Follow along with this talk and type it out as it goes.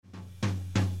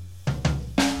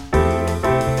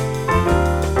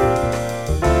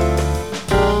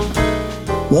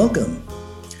Welcome.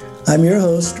 I'm your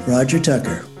host, Roger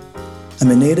Tucker.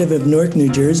 I'm a native of Newark,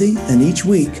 New Jersey, and each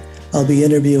week I'll be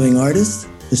interviewing artists,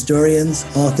 historians,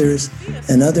 authors,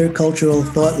 and other cultural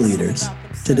thought leaders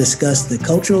to discuss the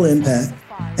cultural impact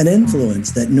and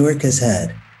influence that Newark has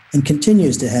had and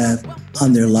continues to have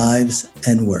on their lives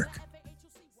and work.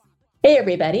 Hey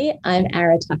everybody, I'm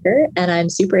Ara Tucker, and I'm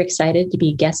super excited to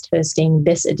be guest hosting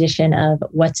this edition of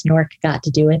What's Newark Got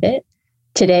to Do with It?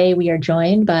 Today we are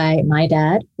joined by my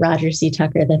dad, Roger C.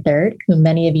 Tucker III, who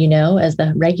many of you know as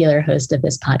the regular host of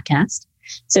this podcast.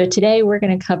 So today we're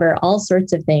going to cover all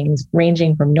sorts of things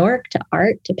ranging from Newark to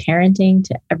art to parenting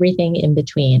to everything in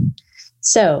between.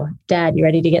 So, Dad, you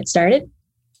ready to get started?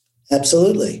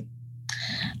 Absolutely.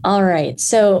 All right.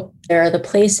 So there are the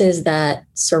places that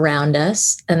surround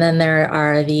us, and then there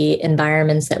are the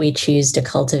environments that we choose to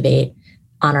cultivate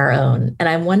on our own. And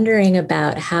I'm wondering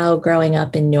about how growing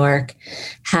up in Newark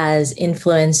has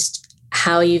influenced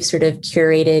how you've sort of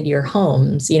curated your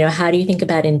homes. You know, how do you think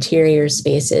about interior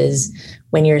spaces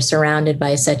when you're surrounded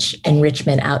by such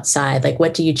enrichment outside? Like,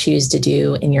 what do you choose to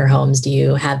do in your homes? Do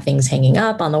you have things hanging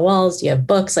up on the walls? Do you have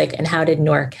books? And how did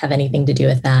Newark have anything to do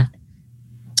with that?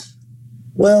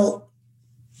 Well,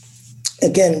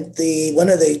 again, one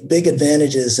of the big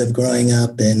advantages of growing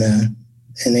up in a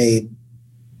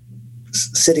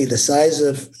city the size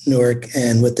of Newark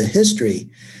and with the history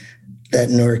that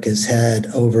Newark has had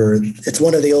it's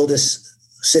one of the oldest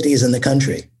cities in the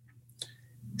country.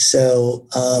 So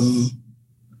for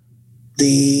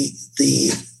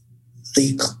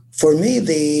me,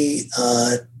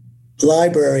 the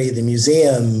library, the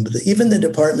museum, even the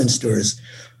department stores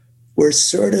were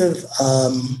sort of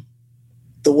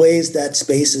the ways that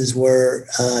spaces were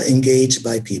engaged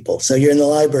by people. So you're in the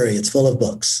library, it's full of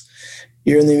books.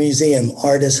 You're in the museum,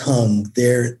 art is hung.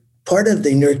 Part of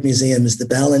the Newark Museum is the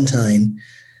Ballantine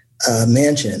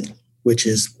Mansion, which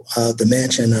is the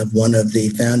mansion of one of the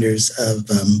founders of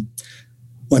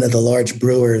one of the large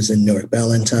brewers in Newark,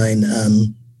 Ballantine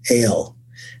Ale.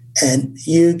 And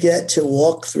you get to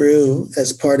walk through,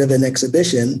 as part of an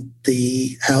exhibition,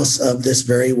 the house of this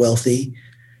very wealthy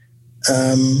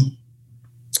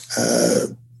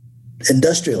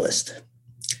industrialist.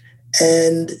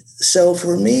 And so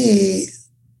for me,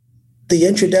 the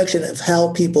introduction of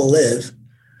how people live,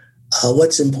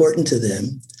 what's important to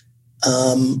them,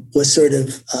 was sort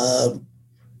of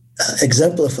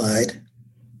exemplified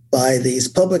by these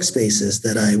public spaces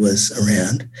that I was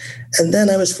around. And then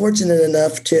I was fortunate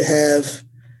enough to have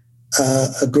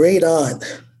a great aunt.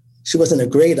 She wasn't a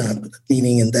great aunt,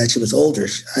 meaning in that she was older.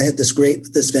 I had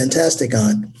this fantastic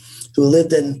aunt who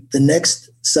lived in the next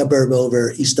suburb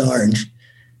over, East Orange.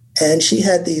 And she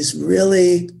had these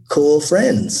really cool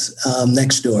friends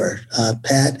next door,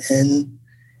 Pat and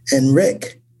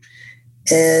Rick.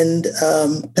 And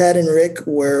Pat and Rick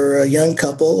were a young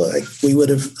couple. I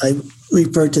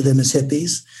referred to them as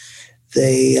hippies.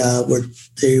 They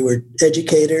were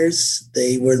educators.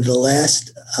 They were the last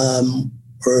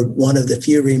or one of the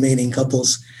few remaining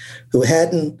couples who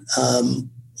hadn't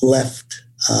left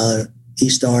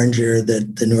East Orange or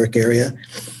the Newark area.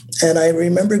 And I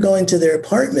remember going to their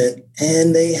apartment,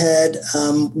 and they had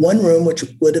one room, which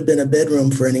would have been a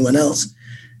bedroom for anyone else,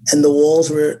 and the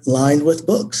walls were lined with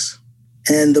books.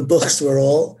 And the books were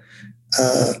all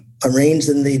arranged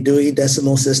in the Dewey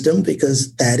Decimal System because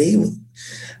Patty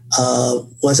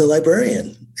was a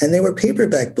librarian. And they were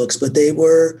paperback books, but they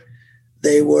were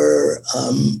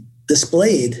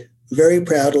displayed very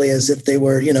proudly as if they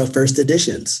were, first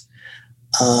editions.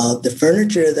 The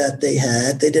furniture that they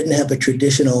had, they didn't have a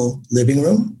traditional living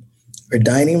room or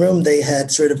dining room. They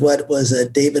had sort of what was a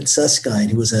David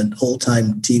Susskind, who was an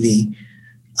old-time TV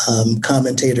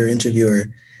commentator,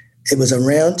 interviewer. It was a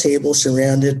round table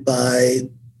surrounded by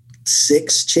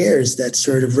 6 chairs that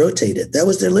sort of rotated. That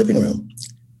was their living room.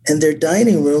 And their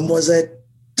dining room was a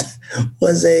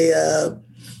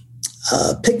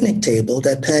picnic table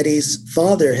that Patty's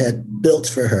father had built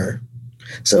for her.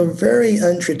 So very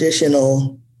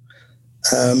untraditional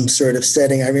sort of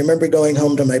setting. I remember going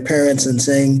home to my parents and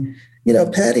saying,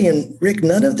 Patty and Rick,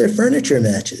 none of their furniture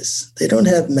matches. They don't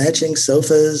have matching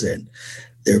sofas, and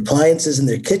their appliances in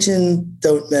their kitchen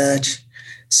don't match.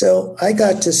 So I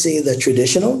got to see the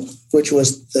traditional, which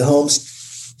was the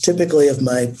homes typically of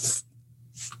my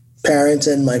parents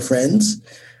and my friends.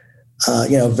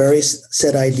 Very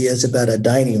set ideas about a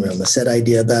dining room, a set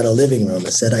idea about a living room,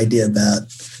 a set idea about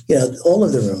all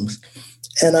of the rooms.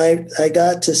 And I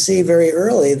got to see very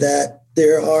early that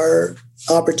there are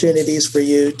opportunities for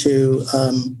you to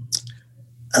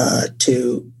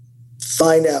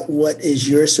find out what is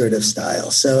your sort of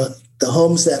style. So the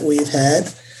homes that we've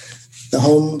had the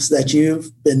homes that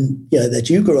that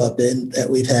you grew up in, that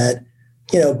we've had,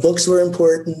 books were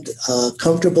important,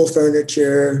 comfortable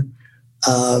furniture,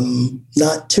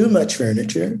 not too much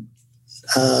furniture,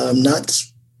 not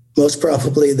most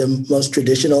probably the most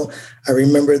traditional. I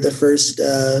remember the first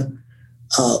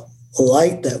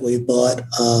light that we bought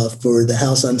for the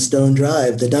house on Stone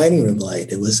Drive, the dining room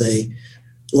light. It was a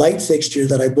light fixture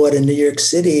that I bought in New York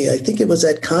City. I think it was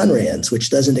at Conran's, which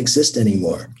doesn't exist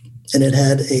anymore. And it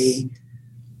had a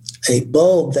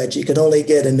bulb that you could only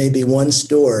get in maybe one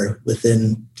store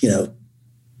within,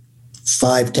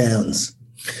 5 towns.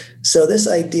 So this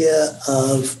idea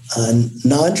of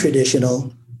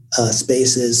non-traditional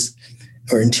spaces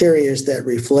or interiors that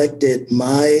reflected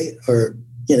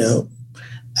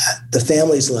the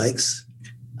family's likes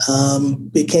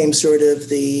became sort of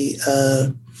the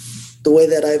way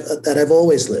that I've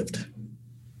always lived.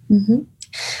 Mm-hmm.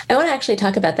 I want to actually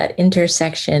talk about that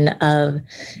intersection of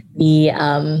the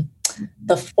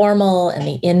formal and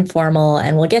the informal,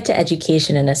 and we'll get to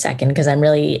education in a second, because I'm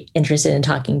really interested in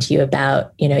talking to you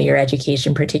about, your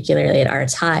education, particularly at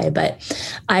Arts High. But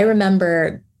I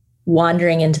remember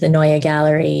wandering into the Neue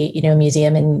Gallery,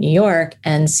 museum in New York,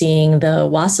 and seeing the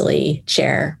Wassily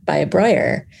chair by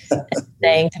Breuer, and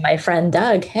saying to my friend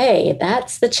Doug, "Hey,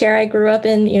 that's the chair I grew up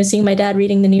in, seeing my dad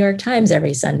reading the New York Times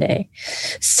every Sunday."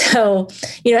 So,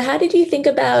 how did you think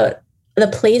about the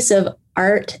place of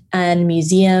art and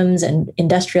museums and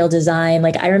industrial design?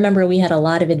 Like, I remember we had a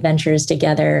lot of adventures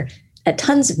together at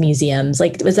tons of museums.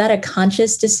 Like, was that a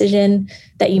conscious decision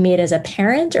that you made as a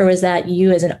parent, or was that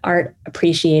you as an art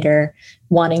appreciator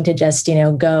wanting to just,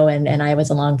 go and I was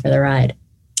along for the ride?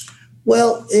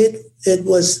 Well, it's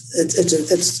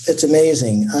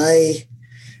amazing. I,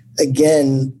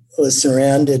 again, was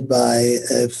surrounded by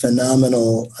a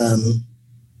phenomenal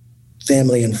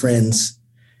family and friends.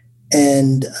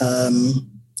 And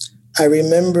I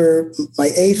remember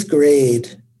my 8th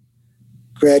grade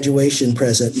graduation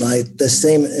present, the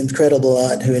same incredible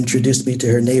aunt who introduced me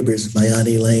to her neighbors, my Aunt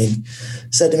Elaine,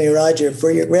 said to me, "Roger,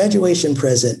 for your graduation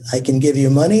present, I can give you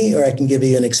money or I can give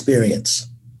you an experience.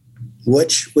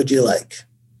 Which would you like?"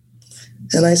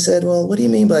 And I said, "Well, what do you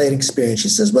mean by an experience?" She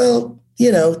says, "Well,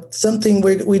 something,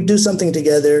 we'd do something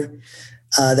together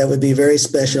that would be very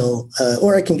special,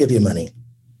 or I can give you money."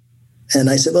 And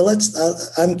I said, "Well,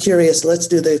 I'm curious, let's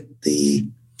do the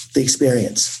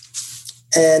experience."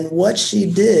 And what she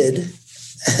did,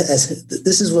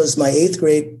 was my 8th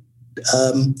grade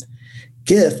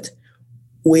gift,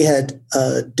 we had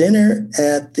dinner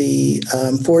at the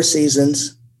Four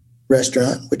Seasons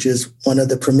restaurant, which is one of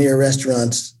the premier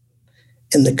restaurants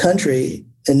in the country,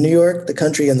 in New York, the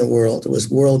country, and the world. It was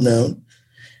world known,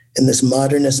 in this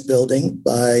modernist building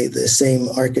by the same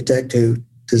architect who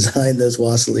designed those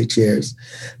Wassily chairs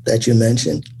that you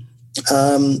mentioned.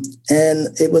 And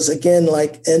it was, again,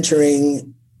 like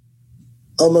entering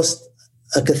almost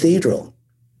a cathedral.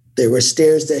 There were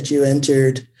stairs that you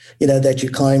entered, that you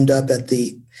climbed up at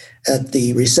the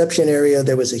reception area.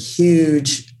 There was a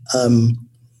huge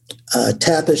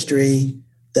tapestry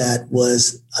that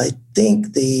was, I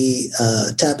think, the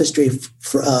tapestry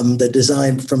from the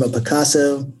design from a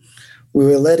Picasso. We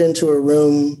were led into a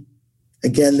room,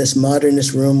 again, this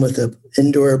modernist room with an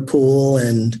indoor pool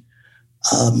and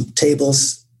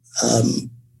tables,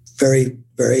 very,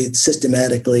 very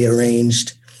systematically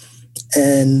arranged.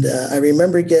 And I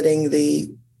remember getting the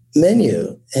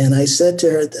menu, and I said to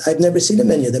her, "I've never seen a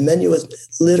menu." The menu was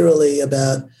literally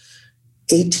about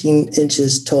 18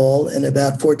 inches tall and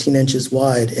about 14 inches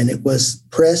wide, and it was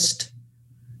pressed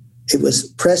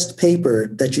paper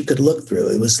that you could look through.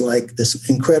 It was like this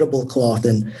incredible cloth.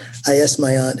 And I asked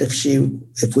my aunt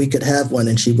if we could have one,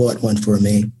 and she bought one for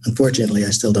me. Unfortunately,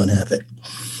 I still don't have it.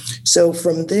 So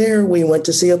from there, we went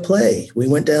to see a play. We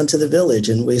went down to the Village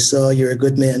and we saw You're a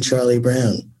Good Man, Charlie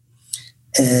Brown.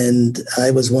 And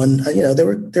I was one,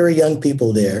 there were young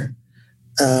people there.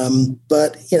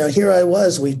 But here I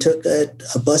was. We took a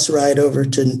bus ride over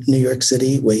to New York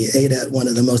City. We ate at one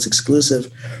of the most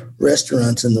exclusive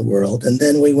restaurants in the world. And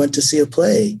then we went to see a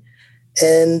play.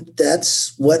 And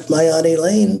that's what my Aunt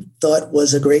Elaine thought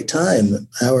was a great time.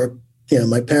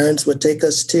 My parents would take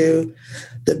us to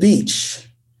the beach.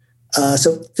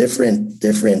 So different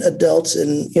adults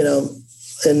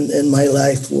in my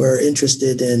life were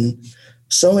interested in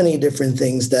so many different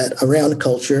things that around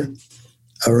culture,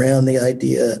 around the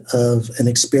idea of an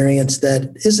experience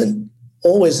that isn't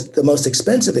always the most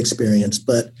expensive experience,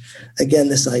 but again,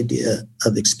 this idea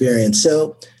of experience.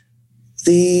 So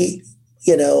I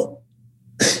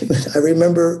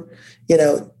remember,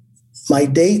 my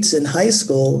dates in high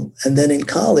school and then in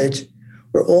college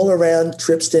were all around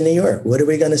trips to New York. What are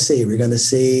we going to see? We're going to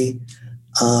see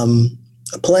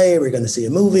a play, we're going to see a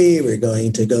movie, we're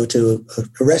going to go to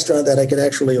a restaurant that I could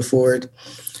actually afford.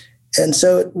 And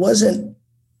so it wasn't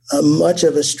much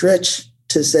of a stretch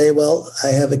to say, well, I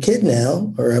have a kid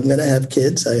now, or I'm going to have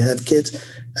kids. I have kids.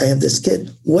 I have this kid.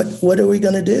 What are we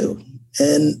going to do?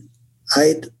 And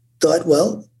I thought,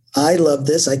 well, I love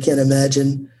this. I can't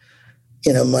imagine,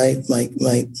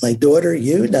 my daughter,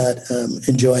 you not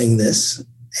enjoying this.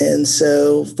 And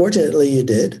so fortunately you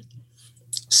did.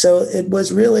 So it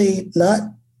was really not,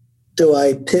 do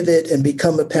I pivot and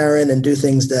become a parent and do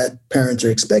things that parents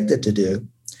are expected to do?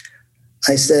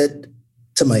 I said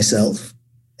to myself,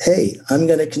 hey, I'm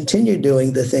going to continue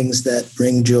doing the things that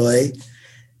bring joy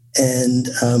and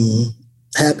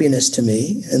happiness to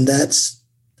me. And that's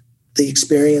the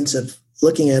experience of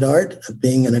looking at art, of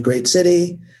being in a great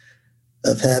city,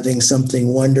 of having something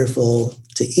wonderful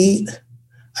to eat.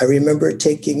 I remember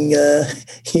taking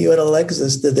you and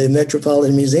Alexis to the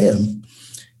Metropolitan Museum.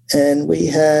 And we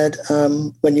had,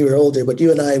 when you were older, but you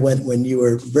and I went when you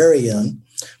were very young.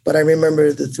 But I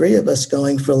remember the three of us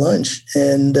going for lunch,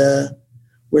 and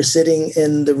we're sitting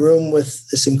in the room with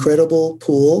this incredible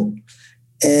pool.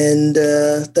 And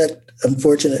that,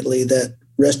 unfortunately, that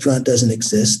restaurant doesn't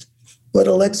exist. But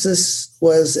Alexis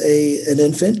was an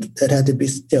infant that had to be,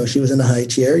 she was in a high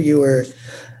chair. You were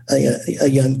a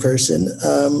young person.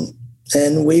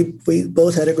 And we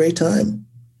both had a great time.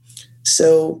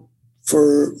 So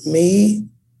for me,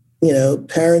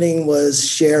 parenting was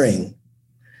sharing.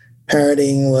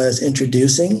 Parenting was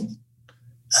introducing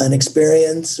an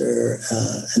experience or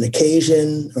an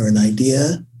occasion or an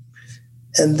idea.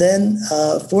 And then,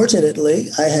 fortunately,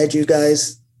 I had you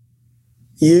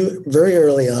very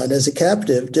early on as a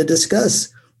captive to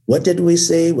discuss what did we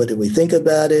see, what did we think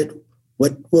about it,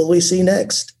 what will we see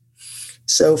next?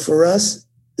 So for us,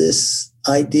 this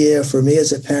idea for me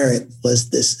as a parent was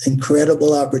this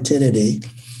incredible opportunity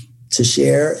to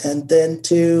share and then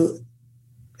to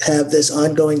have this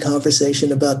ongoing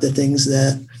conversation about the things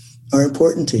that are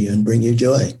important to you and bring you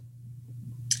joy.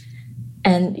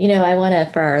 And,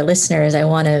 for our listeners, I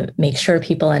want to make sure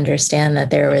people understand that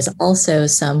there was also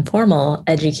some formal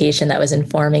education that was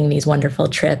informing these wonderful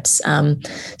trips,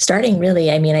 starting really,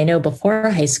 I know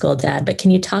before high school, Dad, but can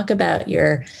you talk about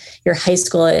your high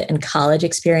school and college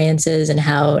experiences and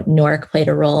how Newark played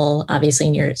a role, obviously,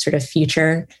 in your sort of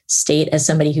future state as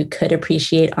somebody who could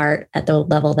appreciate art at the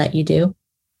level that you do?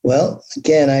 Well,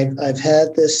 again, I've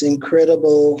had this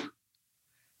incredible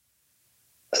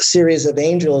series of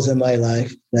angels in my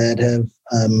life that have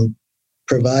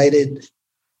provided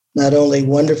not only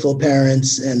wonderful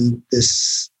parents and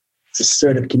this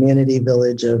sort of community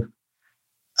village of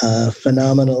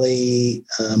phenomenally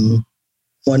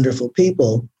wonderful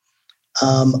people.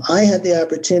 I had the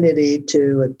opportunity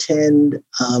to attend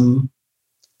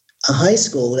a high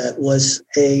school that was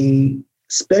a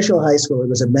special high school. It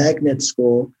was a magnet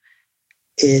school.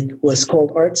 It was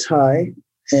called Arts High,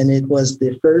 and it was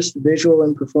the first visual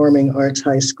and performing arts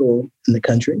high school in the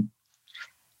country.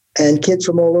 And kids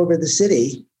from all over the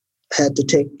city had to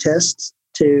take tests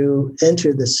to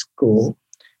enter the school.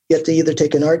 You have to either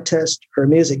take an art test or a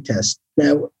music test.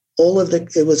 Now,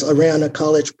 it was around a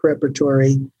college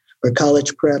preparatory or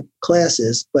college prep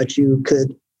classes, but you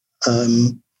could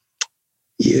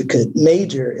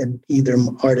major in either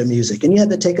art or music. And you had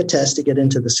to take a test to get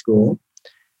into the school.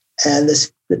 And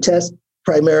the test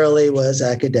primarily was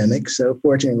academic. So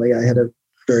fortunately, I had a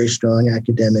very strong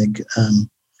academic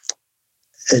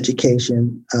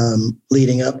education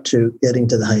leading up to getting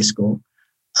to the high school.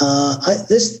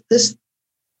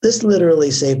 This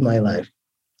literally saved my life.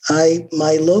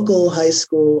 My local high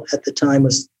school at the time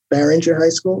was Barringer High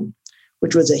School,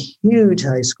 which was a huge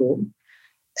high school.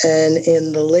 And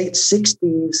in the late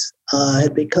 60s,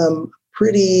 had become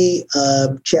pretty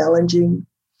challenging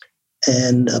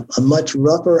and a much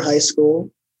rougher high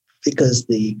school because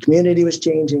the community was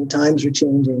changing, times were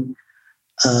changing.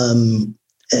 And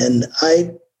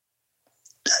I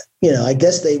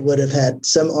guess they would have had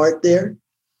some art there,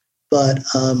 but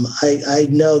I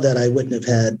know that I wouldn't have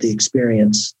had the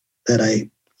experience that I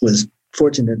was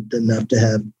fortunate enough to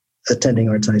have attending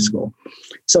arts high school.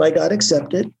 So I got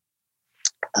accepted.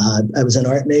 I was an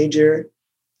art major.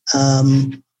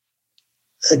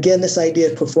 Again, this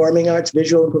idea of performing arts,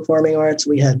 visual and performing arts.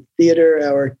 We had theater.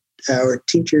 Our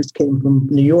teachers came from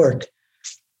New York.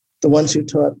 The ones who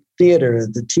taught theater,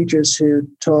 the teachers who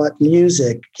taught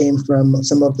music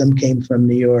some of them came from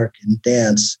New York and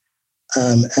dance.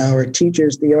 Our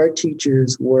teachers, the art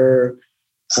teachers were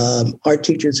art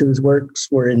teachers whose works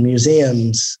were in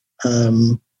museums.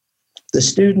 The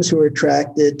students who were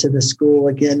attracted to the school,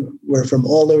 again, were from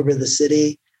all over the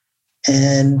city.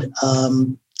 And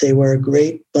they were a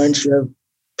great bunch of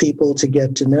people to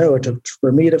get to know,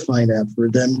 for me to find out, for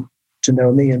them to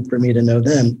know me and for me to know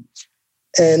them.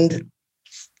 And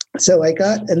so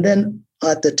and then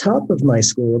at the top of my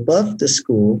school, above the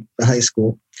school, the high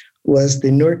school, was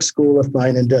the Newark School of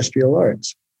Fine Industrial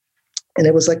Arts. And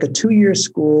it was like a 2-year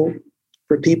school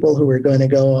for people who were going to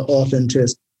go off into a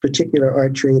particular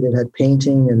art trade. It had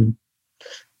painting and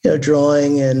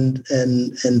drawing and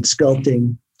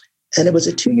sculpting. And it was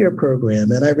a 2-year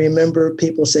program. And I remember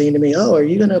people saying to me, "Oh, are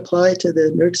you going to apply to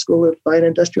the Newark School of Fine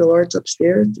Industrial Arts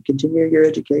upstairs to continue your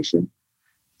education?"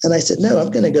 And I said, "No,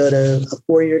 I'm going to go to a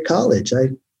 4-year college.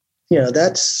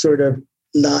 That's sort of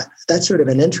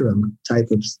an interim type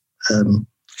of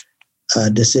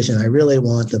decision. I really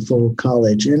want the full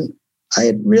college." And I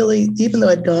had really, even though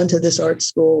I'd gone to this art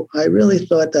school, I really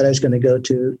thought that I was going to go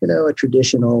to, a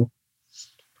traditional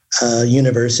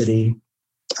university.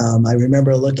 I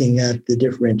remember looking at the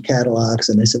different catalogs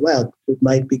and I said, wow, it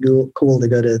might be cool to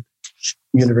go to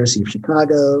University of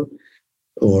Chicago,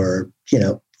 or,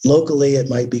 locally, it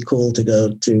might be cool to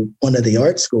go to one of the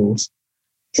art schools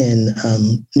in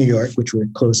New York, which were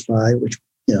close by, which,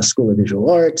 School of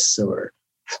Visual Arts or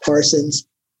Parsons.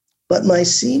 But my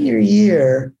senior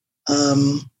year,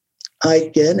 I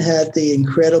again had the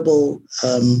incredible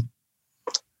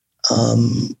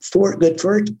good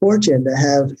fortune to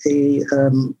have a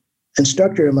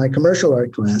instructor in my commercial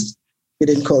art class. He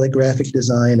didn't call it graphic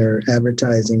design or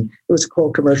advertising. It was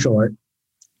called commercial art.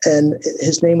 And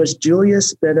his name was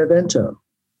Julius Benevento.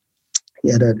 He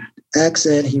had an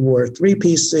accent. He wore a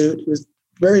 3-piece suit. He was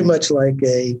very much like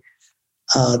the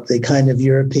kind of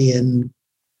European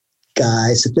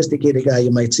guy, sophisticated guy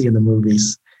you might see in the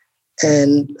movies.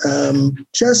 And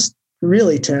just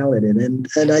really talented.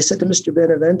 And I said to Mr.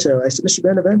 Benevento, "Mr.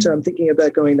 Benevento, I'm thinking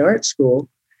about going to art school."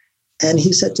 And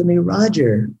he said to me,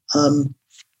 "Roger,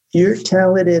 you're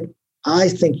talented. I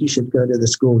think you should go to the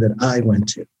school that I went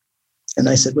to." And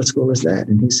I said, "What school is that?"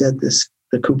 And he said,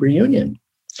 the Cooper Union.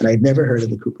 And I'd never heard of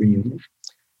the Cooper Union.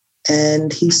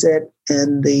 And he said,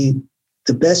 "And the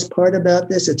best part about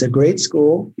this, it's a great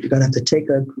school. You're going to have to take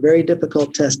a very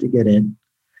difficult test to get in,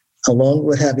 along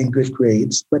with having good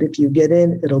grades. But if you get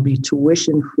in, it'll be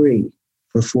tuition free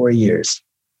for 4 years."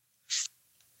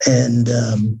 And,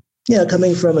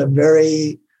 coming from a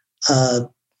very,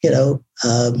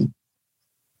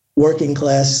 working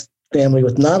class family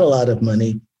with not a lot of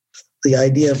money, the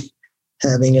idea of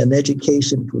having an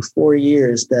education for 4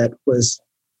 years that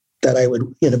I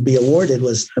would, be awarded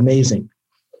was amazing.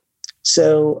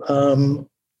 So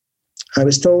I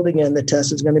was told again the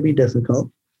test was going to be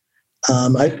difficult.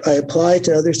 I applied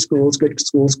to other schools, good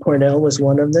schools. Cornell was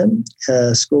one of them,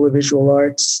 School of Visual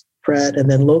Arts, Pratt, and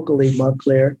then locally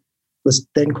Montclair was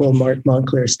then called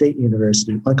Montclair State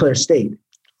University. Montclair State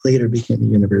later became a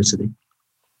university.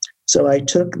 So I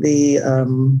took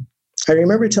I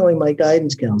remember telling my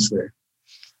guidance counselor,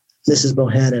 Mrs.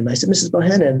 Bohannon, I said, "Mrs.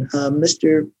 Bohannon,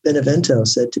 Mr. Benevento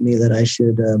said to me that I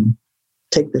should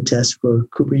take the test for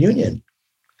Cooper Union."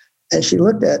 And she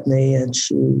looked at me and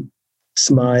she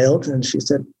smiled and she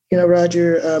said,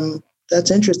 "Roger,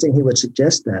 that's interesting he would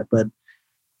suggest that, but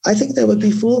I think that would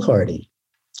be foolhardy.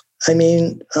 I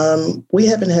mean, we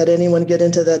haven't had anyone get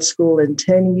into that school in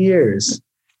 10 years.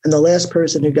 And the last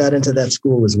person who got into that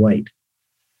school was white.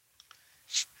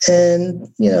 And,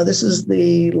 this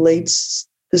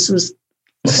was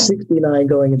 69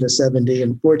 going into 70.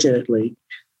 And fortunately,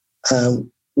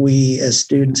 we as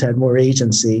students had more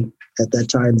agency at that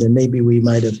time than maybe we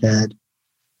might have had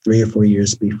 3 or 4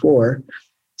 years before.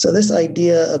 So this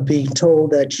idea of being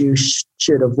told that you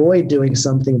should avoid doing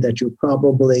something that you'll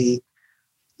probably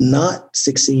not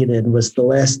succeed in was the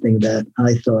last thing that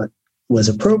I thought was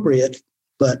appropriate,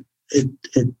 but it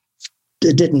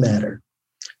didn't matter.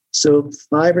 So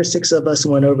 5 or 6 of us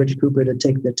went over to Cooper to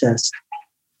take the test.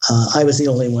 I was the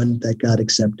only one that got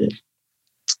accepted.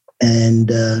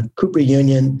 And Cooper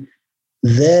Union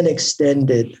then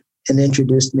extended and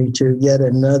introduced me to yet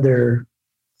another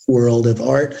world of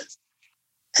art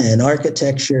and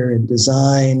architecture and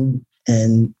design,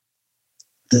 and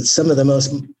some of the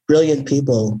most brilliant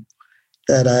people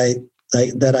that I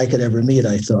could ever meet,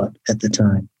 I thought at the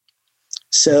time.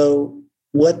 So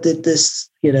what did this,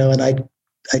 and I'd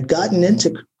gotten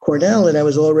into Cornell and I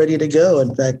was all ready to go.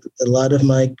 In fact, a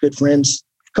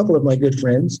couple of my good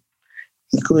friends,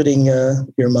 including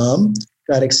your mom,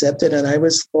 got accepted, and I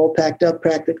was all packed up,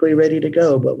 practically ready to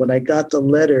go. But when I got the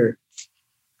letter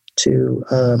to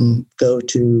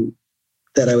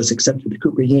that I was accepted to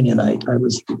Cooper Union, I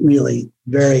was really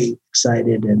very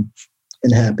excited and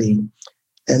happy.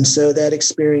 And so that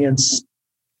experience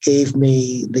gave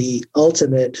me the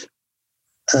ultimate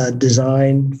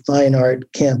design, fine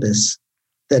art campus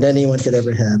that anyone could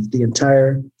ever have. The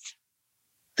entire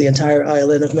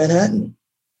island of Manhattan.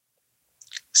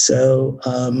 So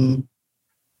I'm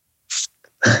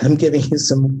giving you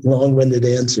some long-winded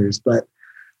answers, but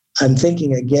I'm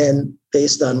thinking again,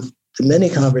 based on the many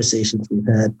conversations we've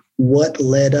had, what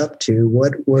led up to,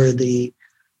 what were the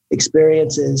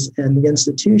experiences and the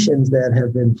institutions that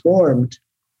have informed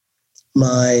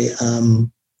my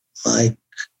my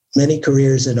many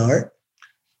careers in art.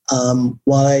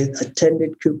 While I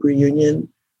attended Cooper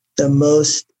Union, the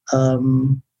most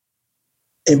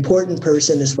important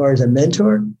person as far as a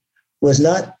mentor was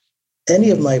not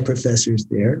any of my professors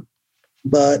there,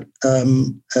 but a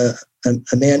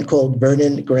man called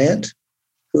Vernon Grant,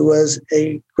 who was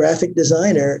a graphic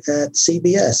designer at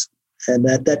CBS. And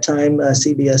at that time,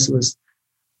 CBS was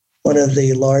one of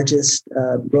the largest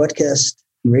broadcast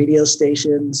radio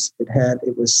stations.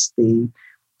 It was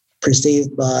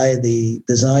perceived by the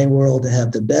design world to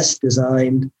have the best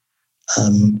designed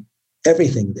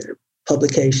everything there: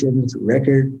 publications,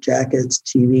 record jackets,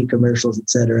 TV commercials,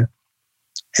 etc.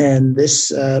 And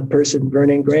this person,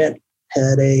 Vernon Grant,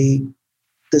 had a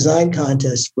design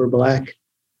contest for Black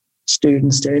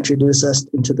students to introduce us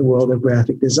into the world of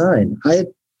graphic design.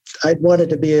 I'd wanted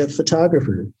to be a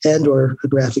photographer and or a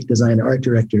graphic design art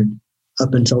director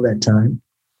up until that time.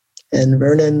 And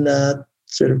Vernon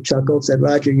sort of chuckled, said,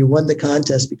 "Roger, you won the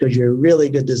contest because you're a really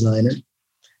good designer.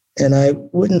 And I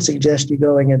wouldn't suggest you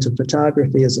going into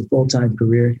photography as a full-time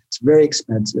career. It's very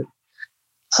expensive.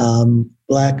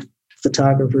 Black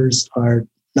photographers are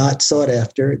not sought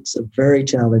after. It's a very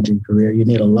challenging career. You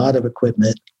need a lot of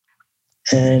equipment."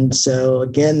 And so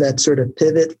again, that sort of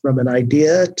pivot from an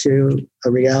idea to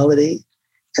a reality.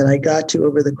 And I got to,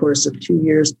 over the course of 2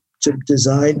 years, to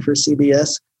design for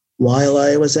CBS while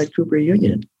I was at Cooper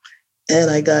Union. And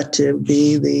I got to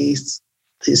be the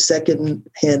second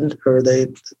hand, or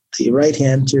the right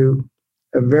hand to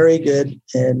a very good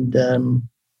and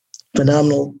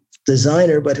phenomenal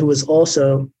designer, but who was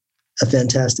also a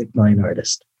fantastic fine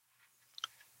artist.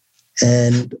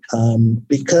 And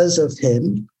because of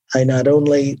him, I not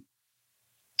only,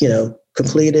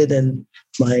 completed in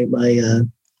my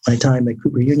time at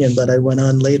Cooper Union, but I went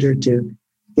on later to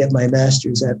get my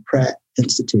master's at Pratt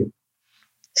Institute.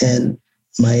 And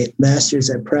my master's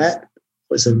at Pratt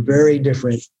was a very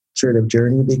different sort of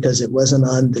journey because it wasn't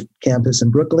on the campus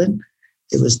in Brooklyn.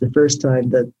 It was the first time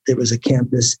that there was a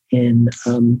campus in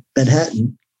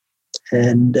Manhattan.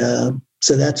 And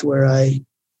so that's where I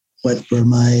went for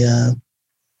my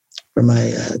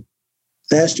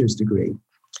master's degree.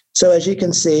 So as you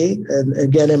can see, and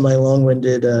again, in my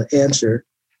long-winded answer,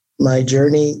 my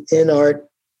journey in art,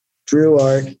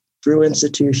 through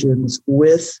institutions,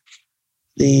 with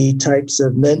the types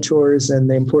of mentors and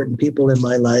the important people in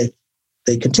my life,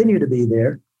 they continue to be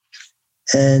there.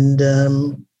 And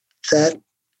that,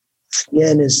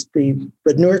 again,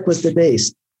 but Newark was the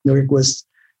base. Newark was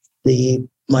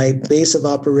my base of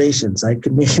operations. I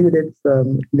commuted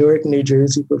from Newark, New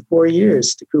Jersey for 4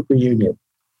 years to Cooper Union.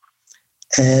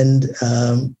 And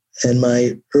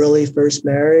my early first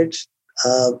marriage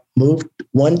moved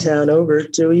one town over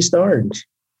to East Orange.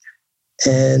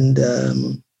 And,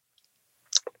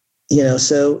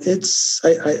 so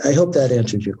I hope that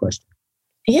answers your question.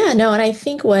 Yeah, no. And I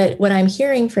think what I'm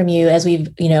hearing from you as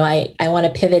I want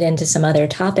to pivot into some other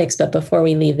topics, but before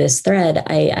we leave this thread,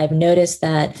 I've noticed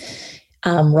that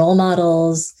role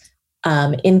models,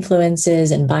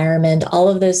 influences, environment, all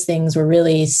of those things were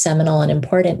really seminal and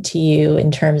important to you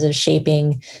in terms of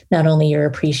shaping not only your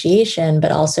appreciation,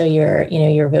 but also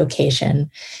your vocation.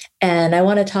 And I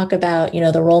want to talk about,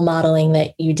 the role modeling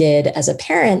that you did as a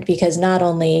parent, because not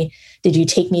only did you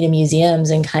take me to museums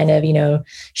and kind of,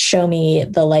 show me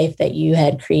the life that you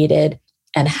had created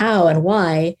and how and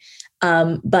why,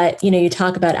 but, you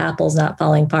talk about apples not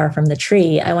falling far from the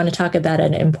tree. I want to talk about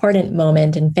an important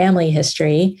moment in family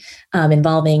history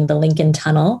involving the Lincoln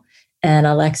Tunnel and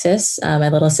Alexis, my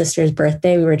little sister's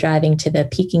birthday. We were driving to the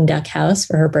Peking Duck House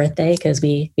for her birthday because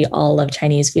we all love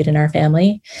Chinese food in our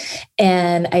family.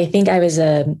 And I think I was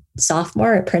a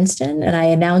sophomore at Princeton, and I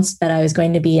announced that I was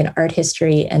going to be an art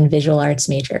history and visual arts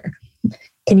major.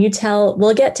 Can you tell,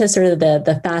 we'll get to sort of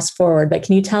the fast forward, but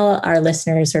can you tell our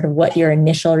listeners sort of what your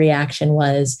initial reaction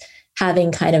was,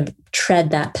 having kind of tread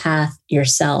that path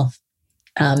yourself,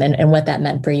 and what that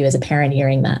meant for you as a parent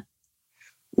hearing that?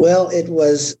 Well, it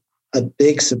was a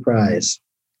big surprise.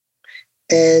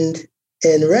 And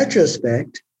in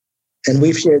retrospect, and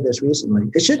we've shared this recently,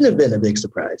 it shouldn't have been a big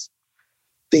surprise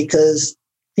because,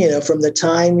 from the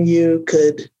time you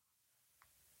could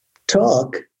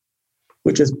talk,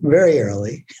 which was very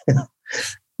early,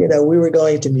 we were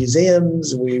going to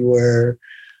museums, we were,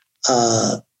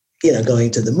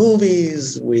 going to the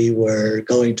movies, we were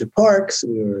going to parks,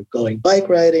 we were going bike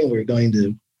riding, we were going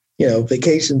to,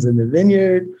 vacations in the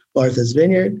vineyard, Martha's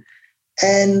Vineyard.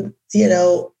 And,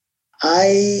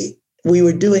 we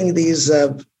were doing these,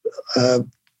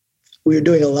 we were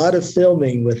doing a lot of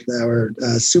filming with our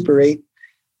Super 8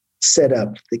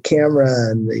 setup, the camera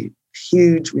and the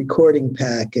huge recording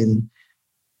pack. And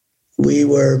we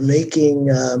were making,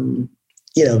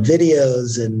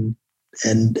 videos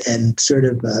and sort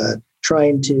of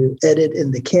trying to edit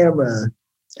in the camera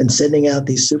and sending out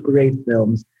these Super 8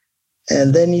 films.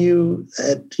 And then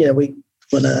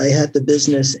when I had the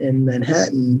business in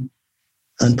Manhattan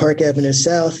on Park Avenue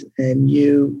South, and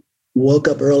you woke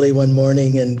up early one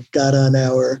morning and got on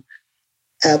our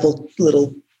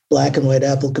little black and white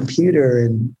Apple computer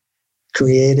and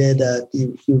created,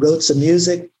 you wrote some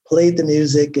music, played the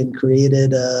music, and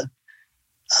created a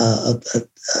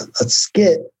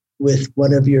skit with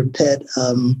one of your pet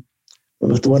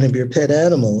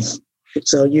animals.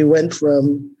 So you went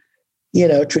from,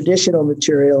 traditional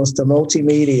materials to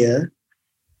multimedia,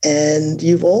 and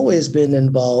you've always been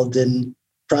involved in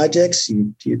projects.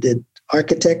 You did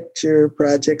architecture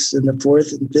projects in the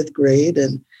 4th and 5th grade.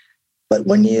 But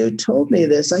when you told me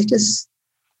this, I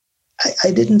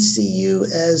didn't see you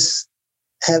as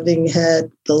having had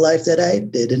the life that I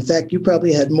did. In fact, you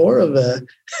probably had more of a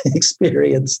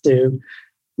experience to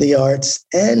the arts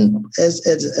and as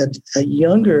a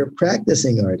younger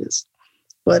practicing artist.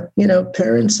 But,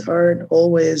 parents aren't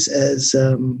always as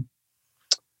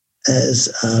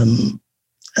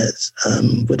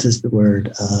what is the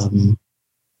word?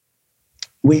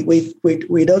 We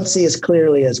don't see as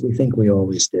clearly as we think we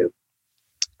always do.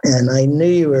 And I knew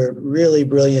you were really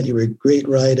brilliant. You were a great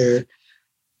writer.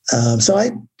 So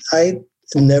I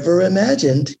never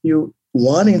imagined you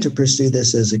wanting to pursue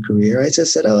this as a career. I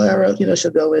just said,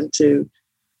 she'll go into,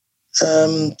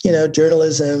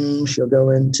 journalism. She'll go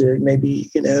into maybe,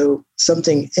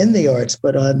 something in the arts,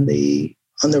 but on the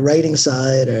writing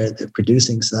side or the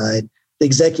producing side, the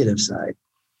executive side.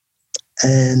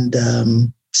 And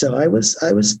so I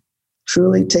was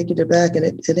truly taken aback, and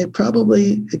it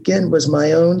probably, again, was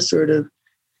my own sort of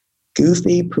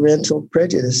goofy parental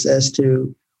prejudice as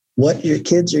to what your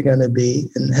kids are going to be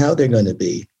and how they're going to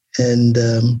be. And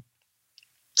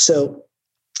so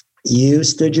you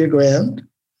stood your ground,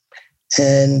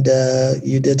 and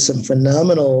you did some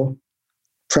phenomenal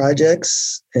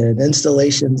projects and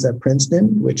installations at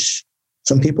Princeton, which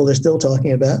some people are still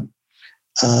talking about,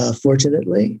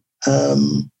 fortunately.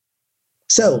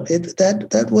 So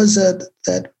that was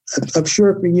that I'm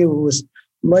sure for you it was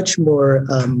much more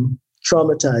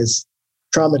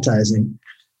traumatizing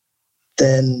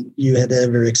than you had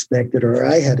ever expected or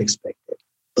I had expected.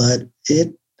 But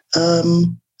it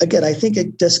again, I think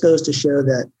it just goes to show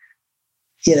that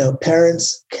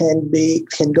parents can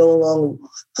go along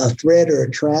a thread or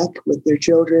a track with their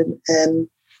children and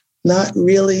not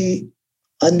really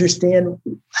understand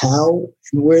how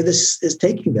and where this is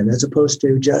taking them, as opposed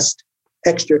to just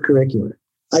extracurricular.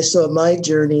 I saw my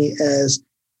journey as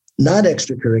not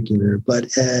extracurricular,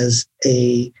 but as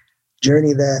a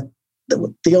journey that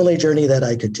the only journey that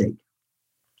I could take.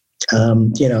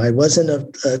 I wasn't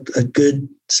a good,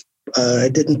 I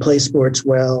didn't play sports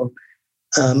well.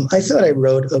 I thought I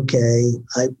wrote okay.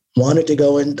 I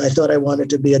thought I wanted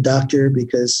to be a doctor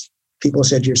because people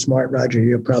said, "You're smart, Roger.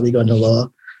 You're probably going to law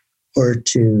or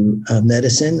to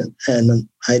medicine." And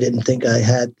I didn't think I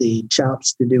had the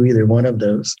chops to do either one of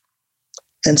those.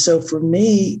 And so for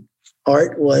me,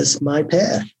 art was my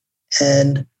path.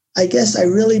 And I guess I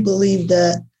really believe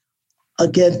that,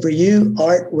 again, for you,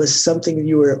 art was something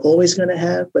you were always going to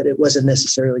have, but it wasn't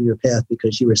necessarily your path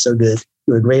because you were so good.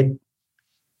 You were a great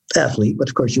athlete, but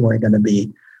of course you weren't going to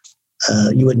be,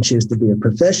 you wouldn't choose to be a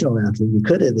professional athlete. You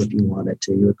could have if you wanted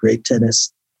to. You were a great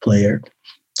tennis player.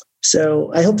 So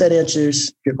I hope that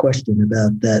answers your question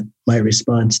about that, my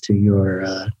response to your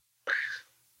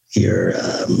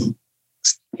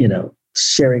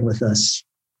sharing with us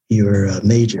your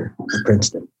major at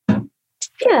Princeton.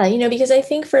 Yeah, because I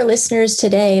think for listeners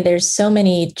today, there's so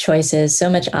many choices, so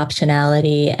much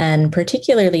optionality. And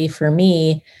particularly for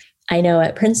me, I know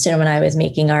at Princeton, when I was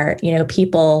making art,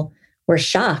 people were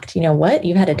shocked. What?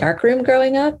 You had a dark room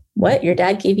growing up? What? Your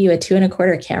dad gave you a 2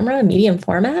 1/4 camera, medium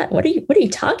format? What are you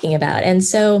talking about? And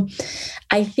so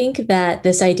I think that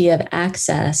this idea of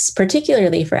access,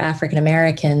 particularly for African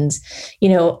Americans,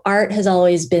 art has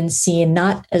always been seen,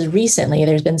 not as recently,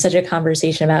 there's been such a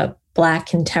conversation about Black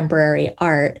contemporary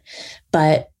art.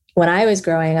 But when I was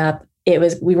growing up,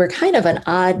 we were kind of an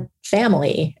odd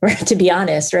family, to be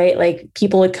honest, right? Like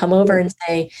people would come over and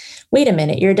say, wait a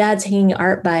minute, your dad's hanging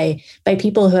art by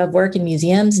people who have worked in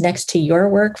museums next to your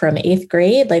work from 8th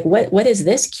grade. Like what is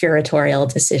this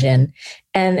curatorial decision?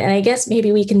 And I guess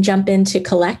maybe we can jump into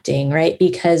collecting, right?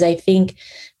 Because I think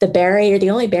the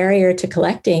only barrier to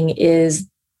collecting is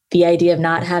the idea of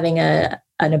not having an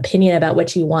opinion about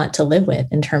what you want to live with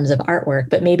in terms of artwork,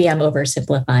 but maybe I'm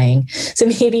oversimplifying. So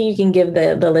maybe you can give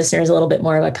the listeners a little bit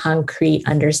more of a concrete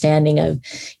understanding of,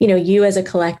 you as a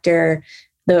collector,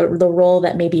 the role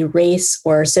that maybe race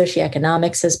or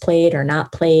socioeconomics has played or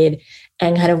not played,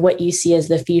 and kind of what you see as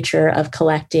the future of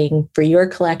collecting for your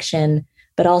collection,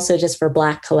 but also just for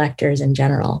Black collectors in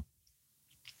general.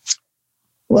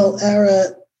 Well,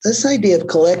 Ara, this idea of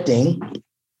collecting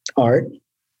art,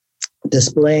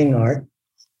 displaying art,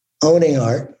 owning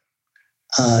art,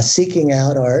 seeking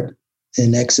out art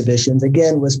in exhibitions,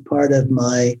 again, was part of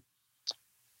my,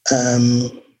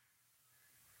 not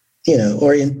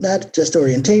just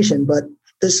orientation, but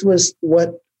this was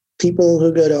what people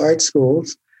who go to art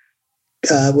schools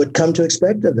would come to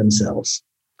expect of themselves.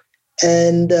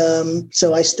 And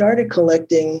so I started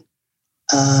collecting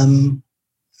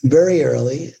very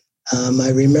early. I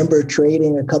remember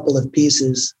trading a couple of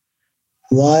pieces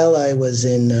while I was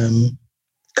in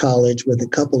college with a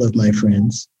couple of my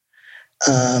friends.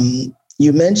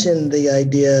 You mentioned the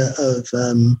idea of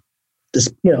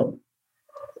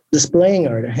displaying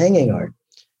art or hanging art,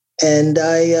 and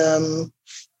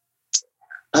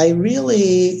I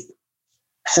really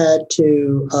had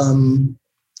to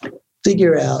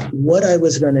figure out what I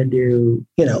was going to do.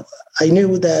 I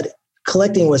knew that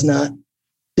collecting was not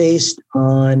based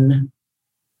on.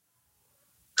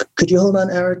 Could you hold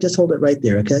on, Eric? Just hold it right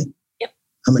there, okay? Yep.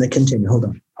 I'm going to continue. Hold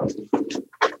on.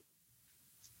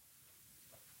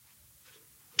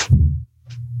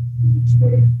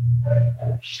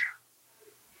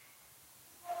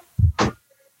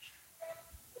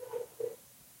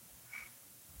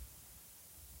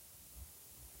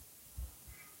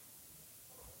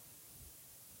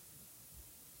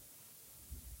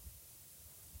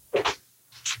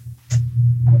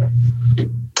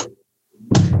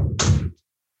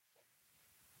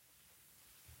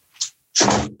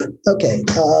 Okay,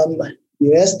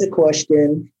 you asked the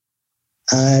question.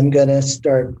 I'm going to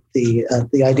start the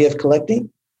idea of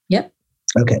collecting. Yep.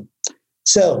 Okay,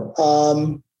 so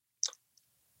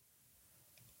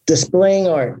displaying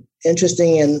art.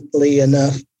 Interestingly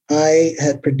enough, I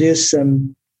had produced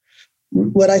some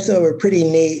what I thought were pretty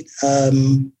neat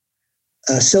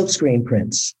silkscreen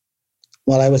prints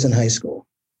while I was in high school,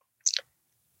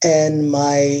 and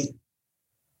my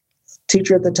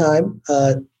teacher at the time,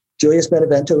 Julius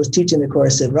Benevento, was teaching the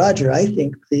course, said, Roger, I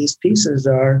think these pieces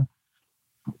they're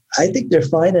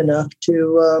fine enough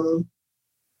to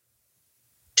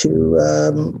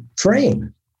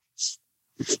frame.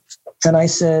 And I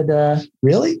said,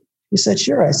 really? He said,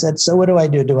 sure. I said, so what do I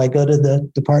do? Do I go to the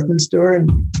department store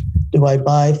and do I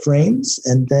buy frames?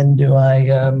 And then do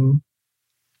I,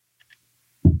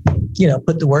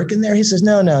 put the work in there? He says,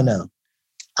 no.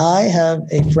 I have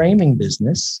a framing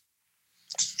business.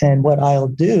 And what I'll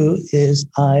do is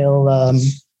I'll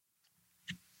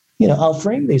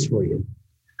frame these for you.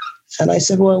 And I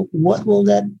said, well, what will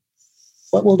that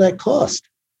cost?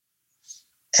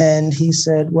 And he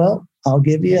said, well, I'll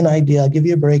give you an idea. I'll give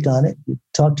you a break on it.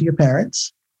 Talk to your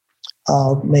parents.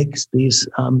 I'll make these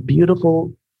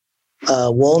beautiful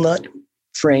walnut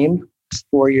frame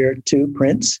for your 2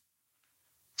 prints,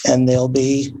 and they'll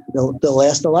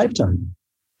last a lifetime.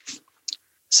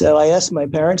 So I asked my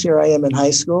parents, here I am in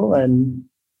high school, and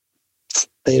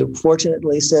they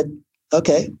fortunately said,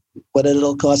 okay, what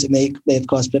it'll cost, it may have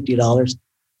cost $50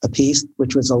 a piece,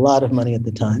 which was a lot of money at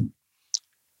the time.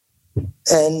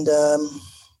 And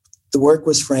the work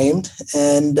was framed,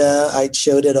 and I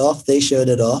showed it off. They showed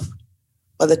it off.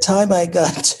 By the time I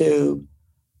got to,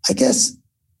 I guess,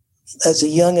 as a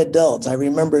young adult, I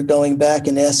remember going back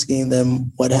and asking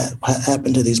them what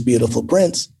happened to these beautiful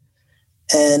prints.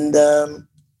 And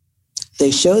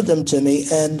they showed them to me,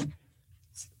 and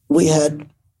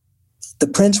the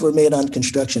prints were made on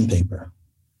construction paper.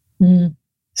 Mm.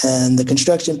 And the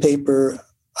construction paper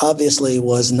obviously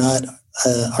was not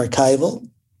archival.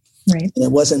 Right. And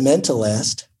it wasn't meant to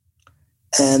last.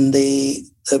 And the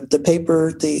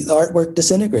paper, the artwork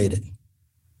disintegrated.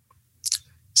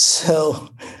 So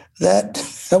that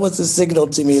was a signal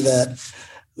to me that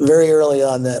very early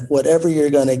on that whatever you're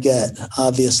going to get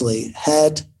obviously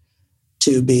had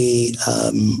to be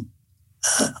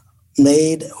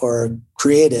made or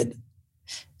created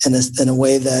in a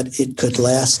way that it could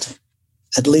last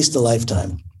at least a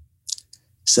lifetime.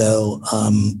 So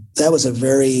that was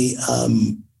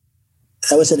that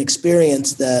was an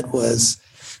experience that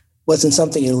wasn't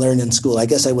something you learned in school. I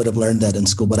guess I would have learned that in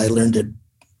school, but I learned it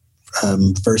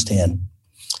firsthand.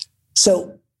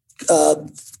 So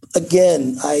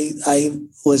again, I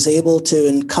was able to,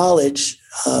 in college,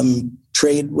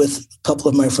 trade with a couple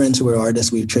of my friends who were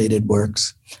artists. We traded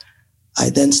works. I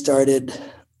then started,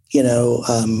 in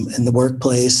the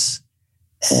workplace,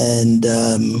 and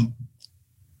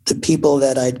the people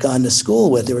that I'd gone to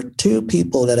school with, there were two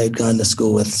people that I'd gone to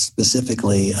school with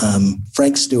specifically,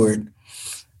 Frank Stewart,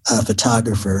 a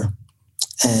photographer,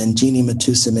 and Jeannie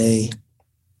Matusame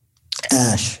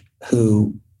Ash,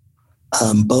 who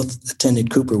both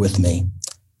attended Cooper with me.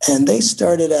 And they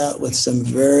started out with some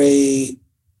very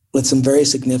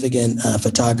significant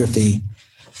photography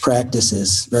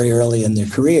practices very early in their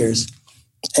careers.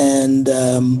 And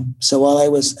so while I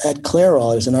was at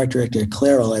Clairol, I was an art director at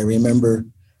Clairol, I remember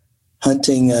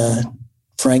hunting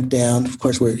Frank down. Of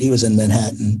course, he was in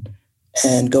Manhattan,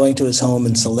 and going to his home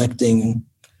and selecting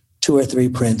 2 or 3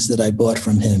 prints that I bought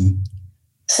from him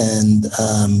and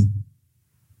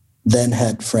then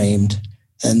had framed.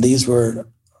 And these were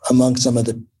among some of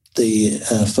the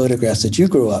photographs that you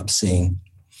grew up seeing.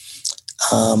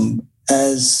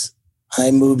 As I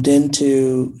moved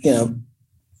into,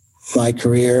 my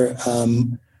career,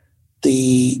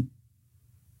 the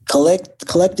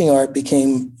collecting art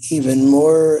became even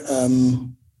more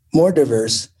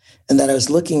diverse, and that I was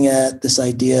looking at this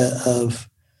idea of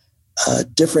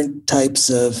different types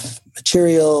of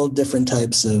material, different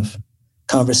types of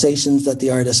conversations that the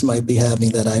artist might be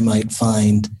having that I might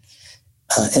find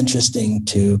interesting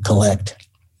to collect.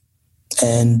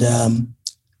 And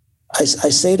I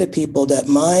say to people that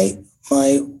my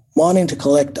wanting to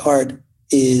collect art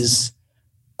is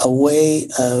a way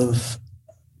of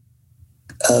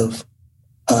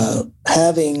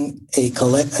having a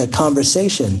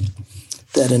conversation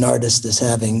that an artist is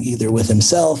having either with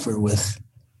himself or with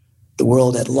the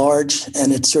world at large,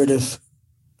 and it's sort of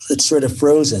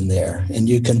frozen there. And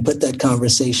you can put that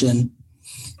conversation,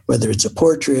 whether it's a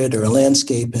portrait or a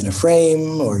landscape, in a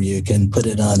frame, or you can put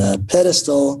it on a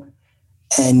pedestal.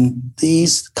 And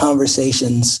these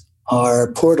conversations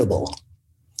are portable.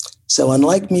 So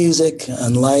unlike music,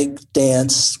 unlike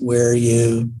dance, where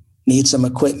you need some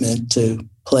equipment to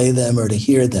play them or to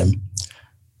hear them,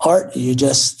 art,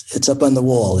 it's up on the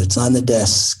wall, it's on the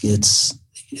desk, it's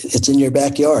in your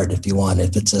backyard if you want,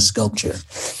 if it's a sculpture.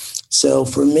 So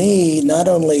for me, not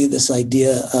only this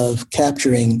idea of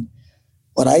capturing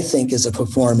what I think is a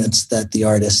performance that the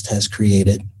artist has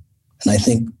created, and I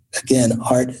think, again,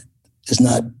 art is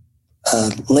not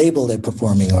labeled a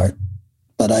performing art,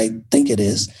 but I think it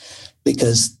is,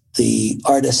 because the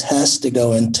artist has to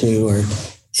go into or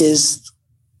is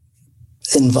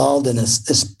involved in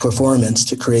this performance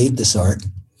to create this art.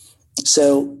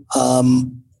 So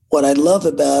what I love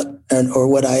about, or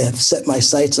what I have set my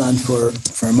sights on for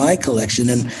my collection,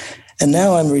 and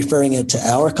now I'm referring it to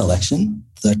our collection,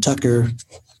 the Tucker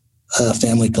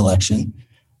family collection,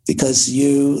 because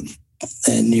you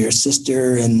and your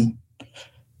sister and,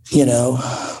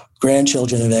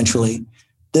 grandchildren eventually,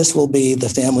 this will be the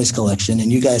family's collection,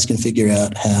 and you guys can figure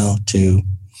out how to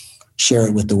share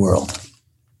it with the world.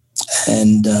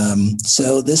 And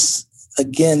so this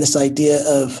idea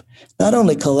of not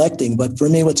only collecting, but for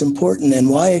me, what's important and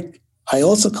why I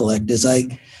also collect is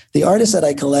the artists that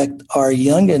I collect are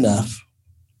young enough,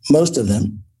 most of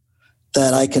them,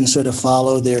 that I can sort of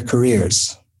follow their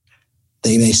careers.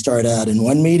 They may start out in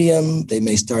one medium, they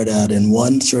may start out in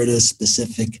one sort of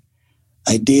specific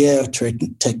idea or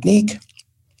technique.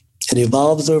 It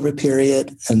evolves over a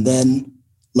period, and then,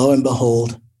 lo and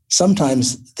behold,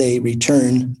 sometimes they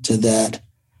return to that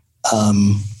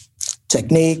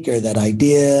technique or that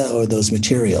idea or those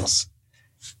materials.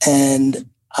 And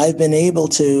I've been able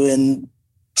to, in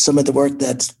some of the work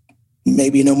that's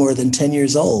maybe no more than 10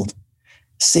 years old,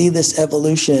 see this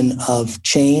evolution of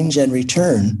change and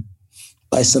return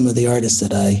by some of the artists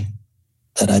that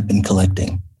I've been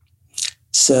collecting.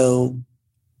 So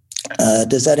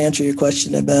does that answer your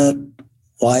question about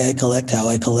why I collect, how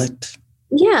I collect?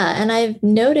 Yeah, and I've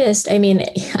noticed,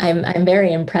 I'm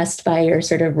very impressed by your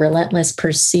sort of relentless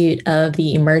pursuit of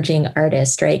the emerging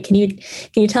artist, right? Can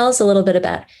you tell us a little bit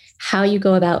about how you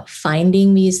go about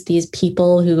finding these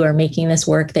people who are making this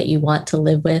work that you want to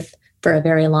live with for a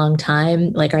very long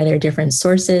time? Like, are there different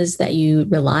sources that you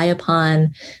rely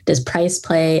upon? Does price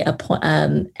play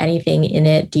anything in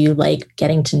it? Do you like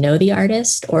getting to know the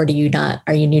artist, or do you not?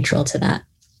 Are you neutral to that?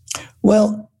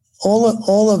 Well,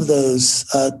 all of those,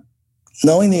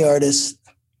 knowing the artist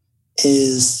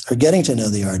or getting to know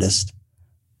the artist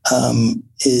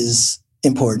is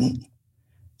important.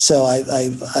 So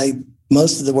I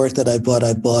most of the work that I bought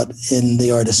in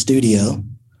the artist studio.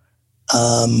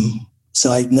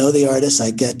 So I know the artist,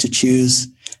 I get to choose.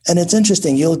 And it's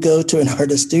interesting, you'll go to an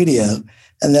artist studio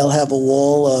and they'll have a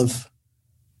wall of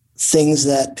things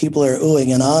that people are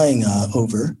oohing and eyeing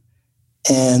over.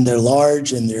 And they're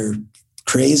large and they're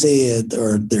crazy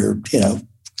or they're,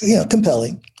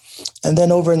 compelling. And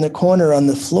then over in the corner on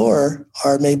the floor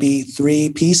are maybe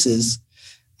 3 pieces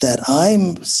that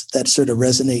sort of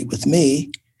resonate with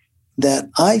me that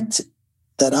I'd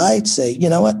say, you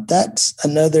know what, that's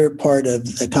another part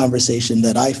of the conversation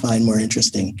that I find more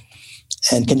interesting.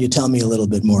 And can you tell me a little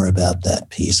bit more about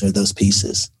that piece or those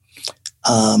pieces?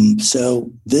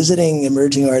 So visiting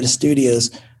emerging artist studios,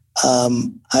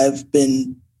 I've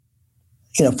been,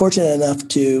 fortunate enough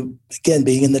to, again,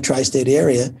 being in the tri-state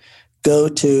area, go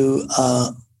to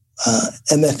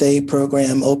MFA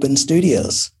program open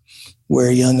studios where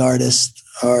young artists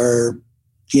are,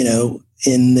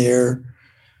 in their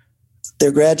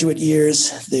graduate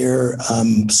years, they're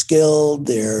skilled,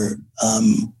 their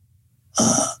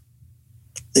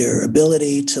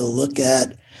ability to look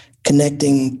at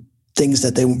connecting things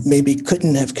that they maybe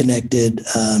couldn't have connected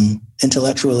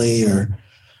intellectually or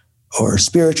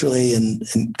spiritually in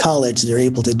college, they're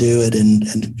able to do it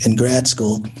in grad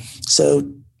school. So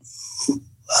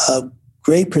a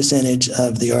great percentage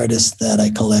of the artists that I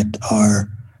collect are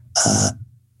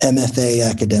MFA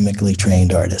academically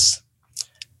trained artists.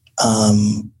 I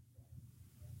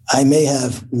may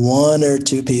have 1 or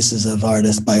 2 pieces of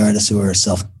by artists who are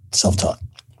self-taught.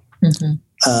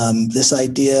 Mm-hmm. This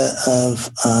idea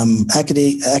of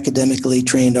academically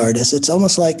trained artists, it's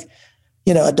almost like,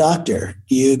 a doctor.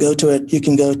 You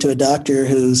can go to a doctor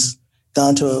who's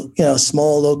gone to a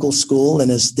small local school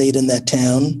and has stayed in that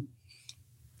town,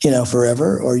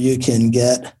 forever, or you can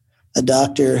get a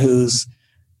doctor who's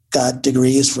got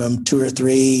degrees from 2 or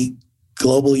 3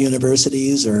 global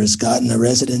universities or has gotten a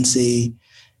residency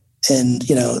in,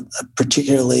 a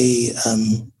particularly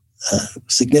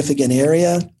significant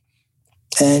area.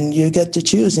 And you get to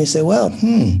choose and you say, well,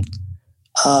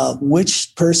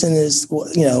 which person is,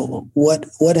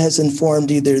 what has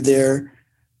informed either their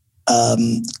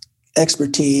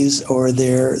expertise or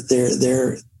their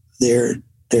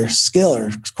skill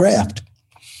or craft.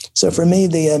 So for me,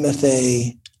 the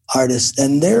MFA artists,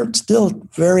 and they're still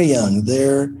very young,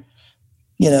 they're,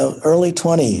 early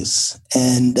 20s,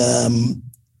 and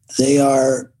they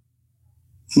are,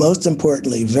 most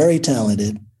importantly, very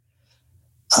talented,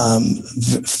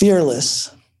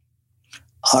 fearless,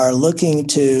 are looking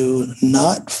to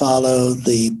not follow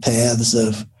the paths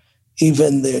of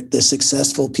even the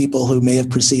successful people who may have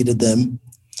preceded them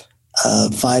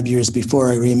 5 years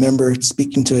before. I remember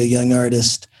speaking to a young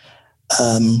artist,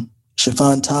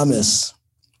 Shafan Thomas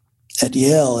at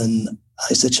Yale, and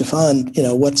I said, Shafan,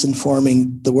 what's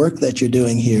informing the work that you're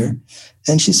doing here?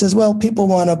 And she says, well, people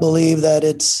want to believe that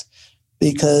it's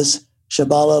because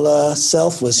Shabalala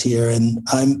Self was here and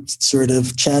I'm sort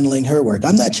of channeling her work.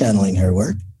 I'm not channeling her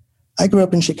work. I grew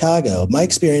up in Chicago. My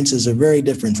experiences are very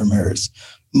different from hers.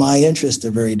 My interests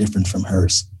are very different from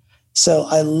hers. So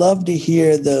I love to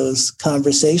hear those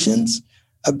conversations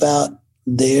about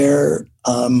their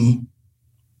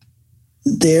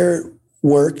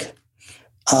work,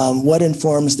 what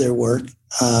informs their work,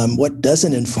 what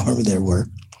doesn't inform their work.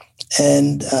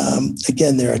 And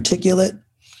again, they're articulate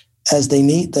as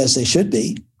they should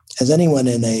be, as anyone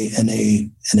in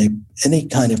any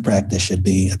kind of practice should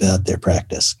be about their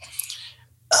practice.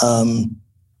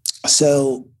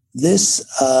 So this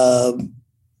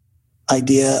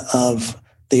idea of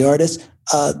the artist,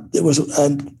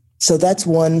 so that's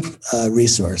one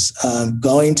resource.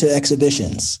 Going to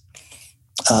exhibitions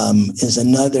is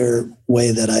another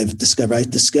way that I've discovered. I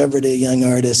discovered a young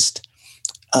artist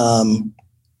at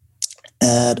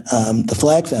the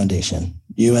Flag Foundation.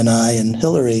 You and I and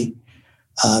Hillary,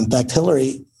 in fact,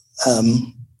 Hillary,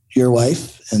 your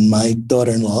wife and my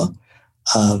daughter-in-law,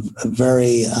 a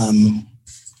very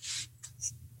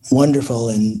wonderful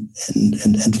and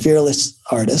fearless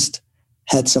artist,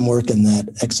 had some work in that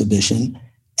exhibition.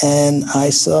 And I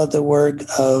saw the work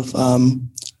of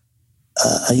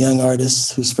a young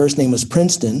artist whose first name was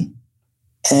Princeton.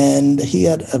 And he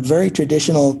had a very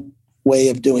traditional way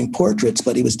of doing portraits,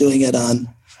 but he was doing it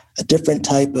on a different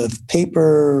type of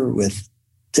paper with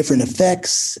different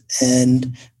effects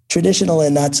and traditional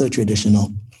and not so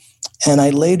traditional. And I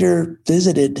later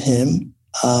visited him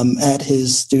at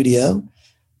his studio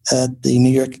at the New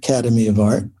York Academy of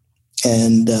Art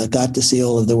and got to see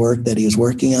all of the work that he was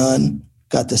working on,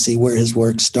 got to see where his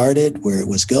work started, where it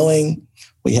was going.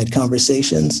 We had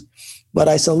conversations. But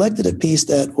I selected a piece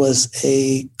that was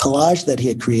a collage that he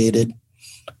had created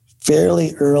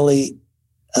fairly early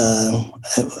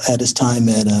at his time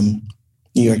at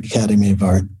New York Academy of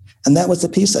Art. And that was the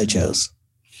piece I chose.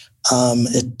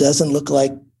 It doesn't look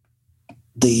like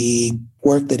the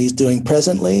work that he's doing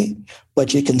presently,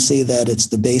 but you can see that it's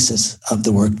the basis of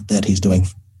the work that he's doing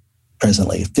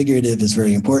presently. Figurative is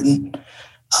very important.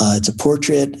 It's a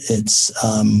portrait. It's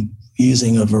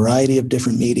using a variety of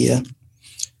different media.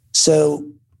 So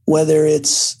whether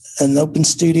it's an open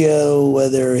studio,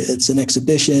 whether it's an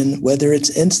exhibition, whether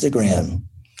it's Instagram,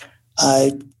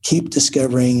 I keep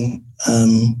discovering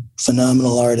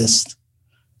phenomenal artists.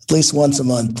 At least once a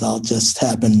month, I'll just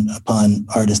happen upon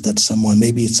artists that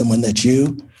maybe it's someone that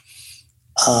you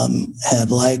have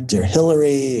liked, or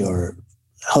Hillary, or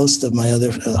a host of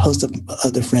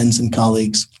other friends and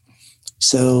colleagues.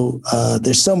 So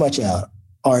there's so much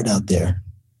art out there.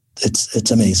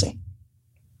 It's amazing.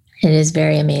 It is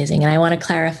very amazing. And I want to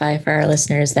clarify for our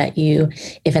listeners that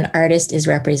if an artist is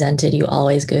represented, you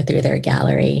always go through their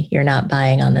gallery. You're not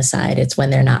buying on the side. It's when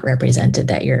they're not represented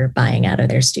that you're buying out of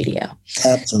their studio.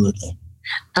 Absolutely.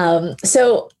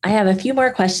 So I have a few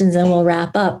more questions and we'll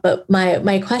wrap up. But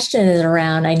my question is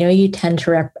around, I know you tend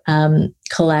to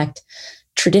collect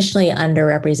traditionally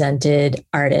underrepresented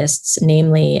artists,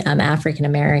 namely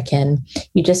African-American.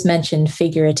 You just mentioned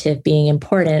figurative being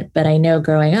important, but I know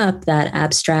growing up that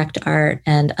abstract art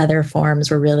and other forms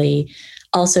were really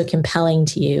also compelling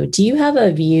to you. Do you have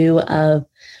a view of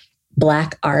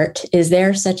Black art? Is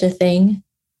there such a thing?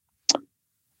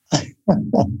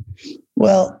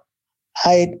 Well,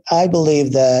 I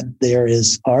believe that there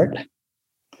is art.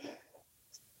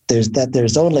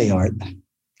 There's only art.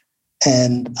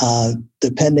 And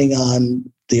depending on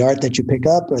the art that you pick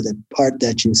up or the art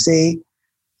that you see,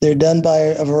 they're done by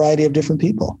a variety of different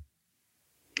people.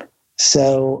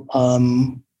 So,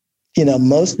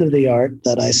 most of the art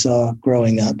that I saw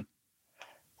growing up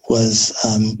was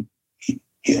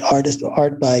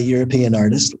art by European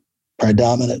artists,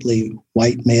 predominantly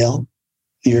white male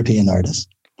European artists.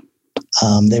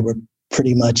 They were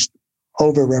pretty much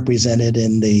overrepresented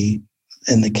in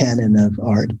the canon of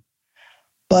art.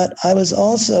 But I was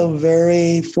also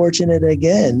very fortunate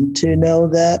again to know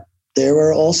that there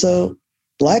were also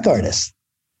Black artists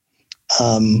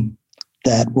that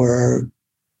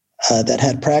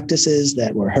had practices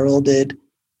that were heralded.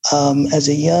 As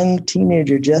a young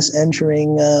teenager, just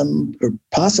entering, or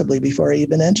possibly before I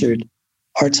even entered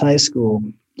Arts High School,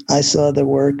 I saw the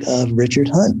work of Richard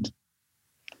Hunt.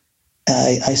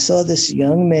 I saw this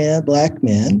young man, Black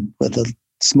man, with a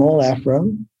small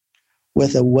afro,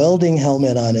 with a welding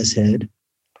helmet on his head,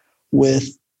 with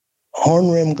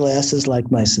horn-rimmed glasses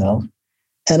like myself,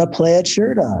 and a plaid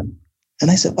shirt on. And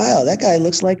I said, wow, that guy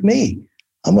looks like me.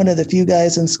 I'm one of the few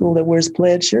guys in school that wears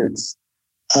plaid shirts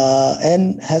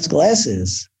and has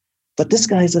glasses. But this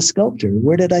guy's a sculptor.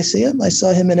 Where did I see him? I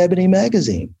saw him in Ebony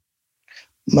magazine.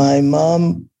 My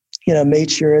mom,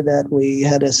 made sure that we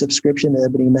had a subscription to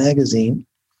Ebony magazine.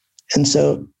 And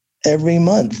so every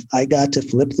month I got to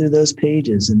flip through those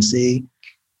pages and see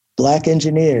Black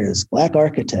engineers, Black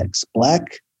architects,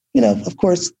 Black, of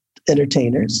course,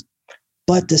 entertainers.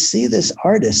 But to see this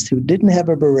artist who didn't have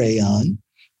a beret on,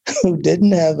 who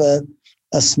didn't have a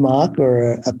smock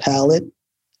or a palette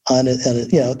on it,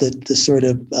 the sort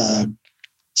of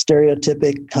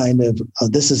stereotypic kind of,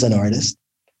 this is an artist.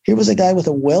 Here was a guy with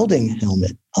a welding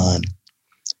helmet on.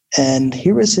 And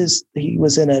he was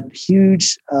in a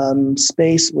huge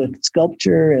space with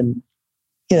sculpture and,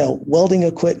 welding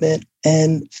equipment.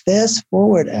 And fast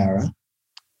forward, Ara,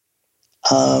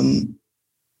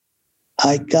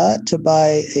 I got to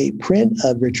buy a print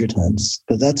of Richard Hunt's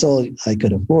because that's all I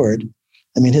could afford.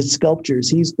 I mean, his sculptures,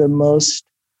 he's the most,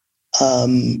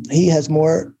 he has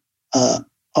more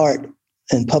art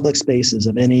in public spaces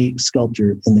of any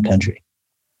sculptor in the country.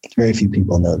 Very few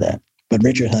people know that. But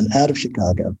Richard Hunt out of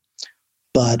Chicago.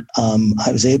 But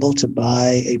I was able to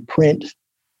buy a print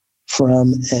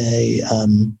from a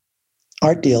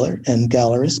art dealer and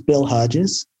gallerist, Bill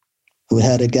Hodges, who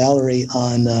had a gallery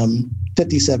on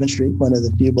 57th Street, one of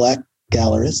the few Black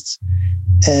gallerists.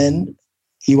 And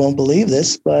you won't believe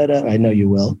this, but I know you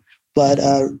will. But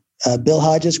Bill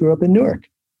Hodges grew up in Newark.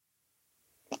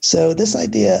 So this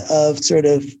idea of sort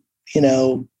of,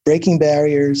 breaking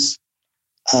barriers,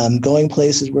 going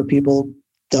places where people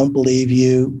don't believe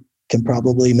you can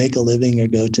probably make a living or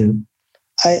go to.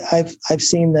 I've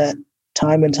seen that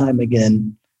time and time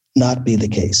again not be the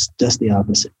case, just the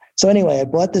opposite. So anyway, I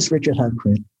bought this Richard Hunt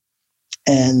print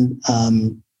and,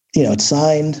 it's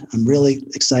signed. I'm really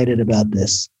excited about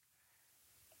this.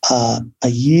 A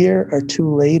year or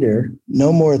two later,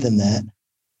 no more than that,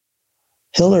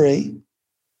 Hillary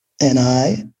and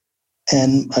I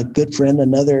and a good friend,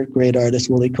 another great artist,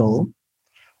 Willie Cole,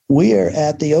 we are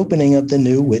at the opening of the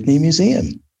new Whitney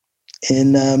Museum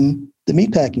in the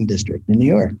Meatpacking District in New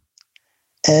York.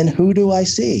 And who do I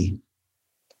see?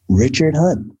 Richard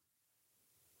Hunt.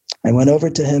 I went over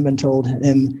to him and told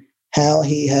him how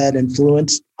he had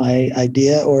influenced my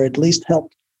idea, or at least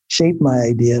helped shape my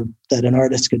idea that an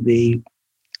artist could be,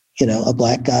 a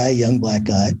black guy, young black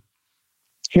guy.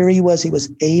 Here he was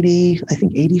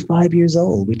 85 years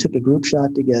old. We took a group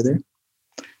shot together.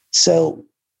 So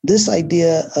this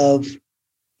idea of,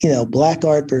 black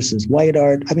art versus white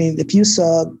art. I mean, if you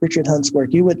saw Richard Hunt's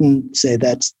work, you wouldn't say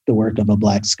that's the work of a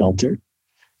black sculptor.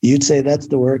 You'd say that's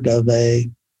the work of a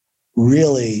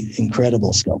really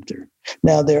incredible sculptor.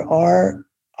 Now, there are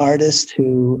artists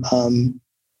who,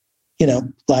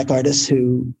 black artists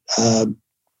who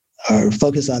are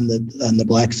focused on the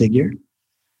black figure,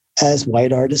 as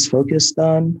white artists focused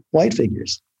on white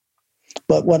figures.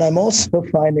 But what I'm also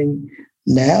finding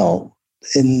now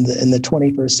in the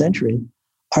 21st century,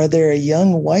 are there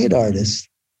young white artists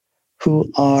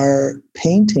who are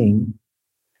painting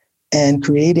and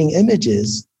creating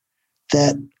images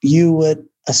that you would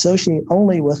associate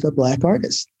only with a black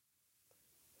artist.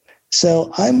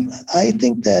 So I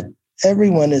think that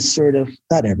everyone is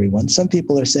not everyone. Some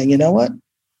people are saying, you know what?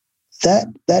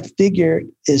 That figure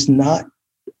is not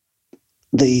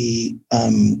the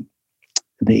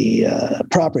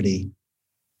property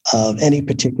of any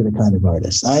particular kind of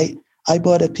artist. I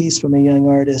bought a piece from a young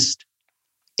artist,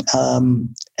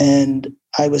 and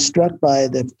I was struck by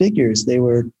the figures. They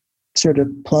were sort of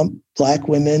plump black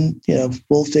women,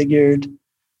 full-figured,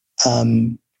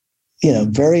 very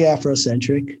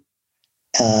Afrocentric.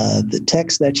 The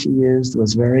text that she used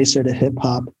was very sort of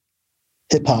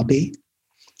hip-hoppy.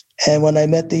 And when I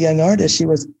met the young artist, she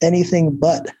was anything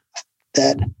but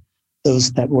that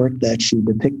work that she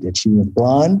depicted. She was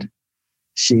blonde.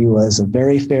 She was a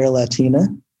very fair Latina.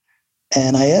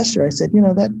 And I asked her, I said,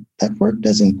 that work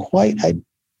doesn't quite, I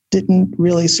didn't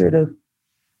really sort of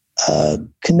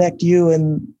connect you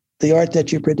and the art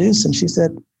that you produce. And she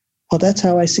said, well, that's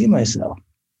how I see myself.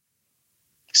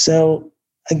 So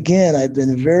again, I've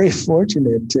been very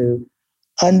fortunate to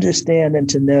understand and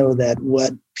to know that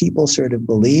what people sort of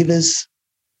believe is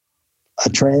a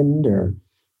trend or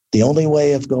the only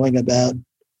way of going about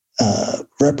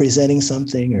representing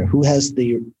something, or who has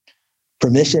the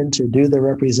permission to do the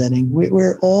representing.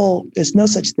 We're all, there's no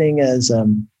such thing as,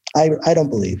 I don't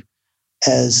believe,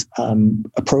 as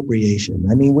appropriation.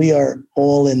 I mean, we are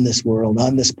all in this world,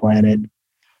 on this planet,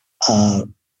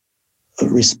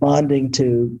 responding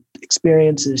to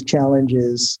experiences,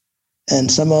 challenges, and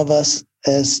some of us,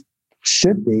 as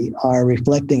should be, are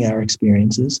reflecting our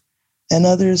experiences, and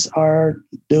others are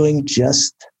doing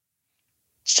just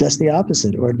the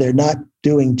opposite, or they're not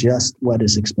doing just what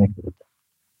is expected of them.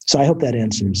 So I hope that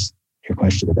answers your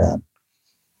question about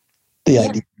the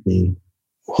idea of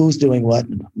who's doing what,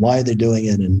 why they're doing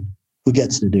it, and who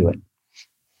gets to do it.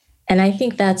 And I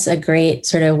think that's a great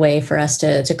sort of way for us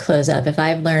to close up. If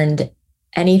I've learned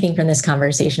anything from this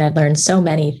conversation, I've learned so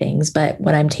many things, but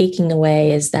what I'm taking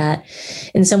away is that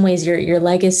in some ways your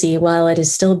legacy, while it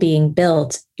is still being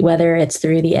built, whether it's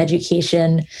through the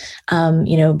education,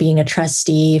 being a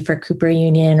trustee for Cooper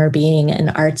Union or being an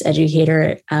arts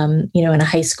educator, in a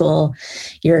high school,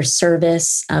 your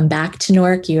service back to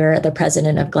Newark, you're the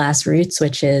president of Glassroots,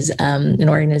 which is an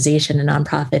organization, a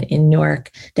nonprofit in Newark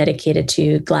dedicated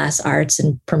to glass arts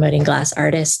and promoting glass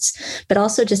artists, but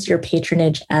also just your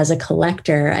patronage as a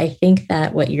collector. I think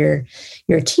that what you're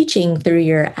teaching through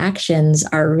your actions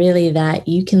are really that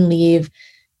you can leave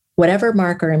whatever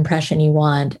mark or impression you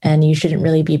want, and you shouldn't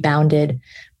really be bounded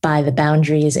by the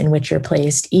boundaries in which you're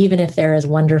placed, even if they're as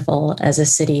wonderful as a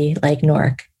city like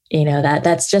Newark.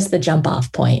 That's just the jump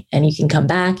off point, and you can come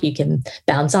back, you can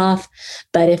bounce off.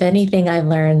 But if anything, I've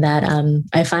learned that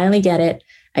I finally get it.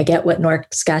 I get what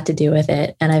Newark's got to do with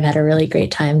it. And I've had a really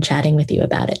great time chatting with you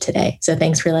about it today. So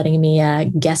thanks for letting me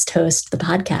guest host the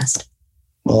podcast.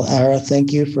 Well, Ara,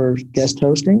 thank you for guest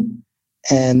hosting.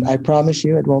 And I promise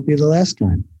you it won't be the last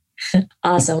time.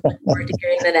 Awesome. Look forward to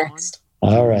hearing the next.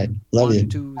 All right. Love you. 1,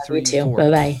 2, 3, you too. 4.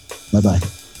 Bye-bye. Bye-bye.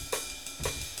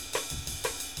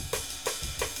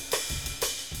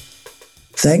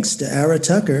 Thanks to Ara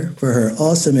Tucker for her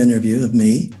awesome interview of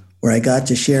me, where I got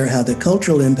to share how the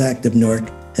cultural impact of Newark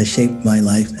has shaped my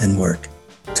life and work.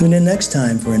 Tune in next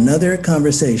time for another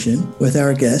conversation with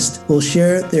our guest who will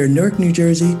share their Newark, New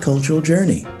Jersey cultural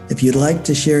journey. If you'd like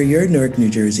to share your Newark, New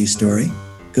Jersey story,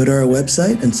 Go to our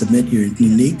website and submit your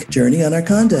unique journey on our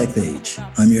contact page.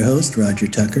 I'm your host, Roger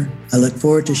Tucker. I look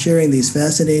forward to sharing these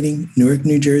fascinating Newark,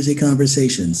 New Jersey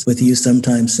conversations with you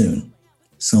sometime soon.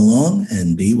 So long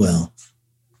and be well.